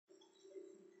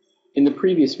In the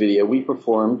previous video, we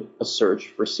performed a search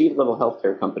for seed-level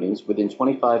healthcare companies within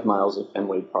 25 miles of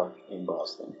Fenway Park in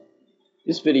Boston.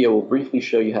 This video will briefly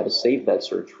show you how to save that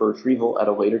search for retrieval at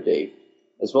a later date,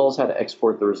 as well as how to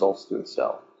export the results to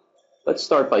Excel. Let's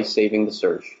start by saving the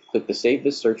search. Click the Save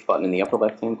This Search button in the upper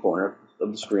left-hand corner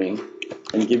of the screen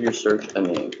and give your search a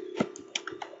name.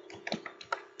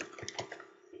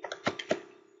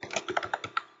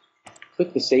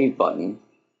 Click the Save button,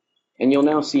 and you'll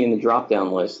now see in the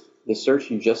drop-down list the search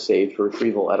you just saved for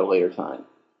retrieval at a later time.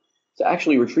 To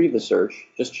actually retrieve the search,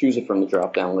 just choose it from the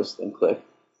drop-down list and click,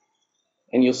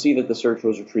 and you'll see that the search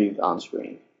was retrieved on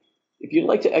screen. If you'd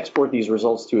like to export these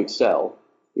results to Excel,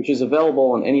 which is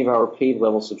available on any of our paid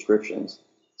level subscriptions,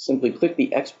 simply click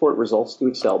the Export Results to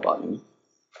Excel button,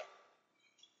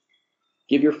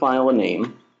 give your file a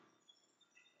name,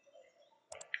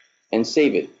 and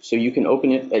save it so you can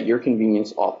open it at your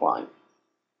convenience offline.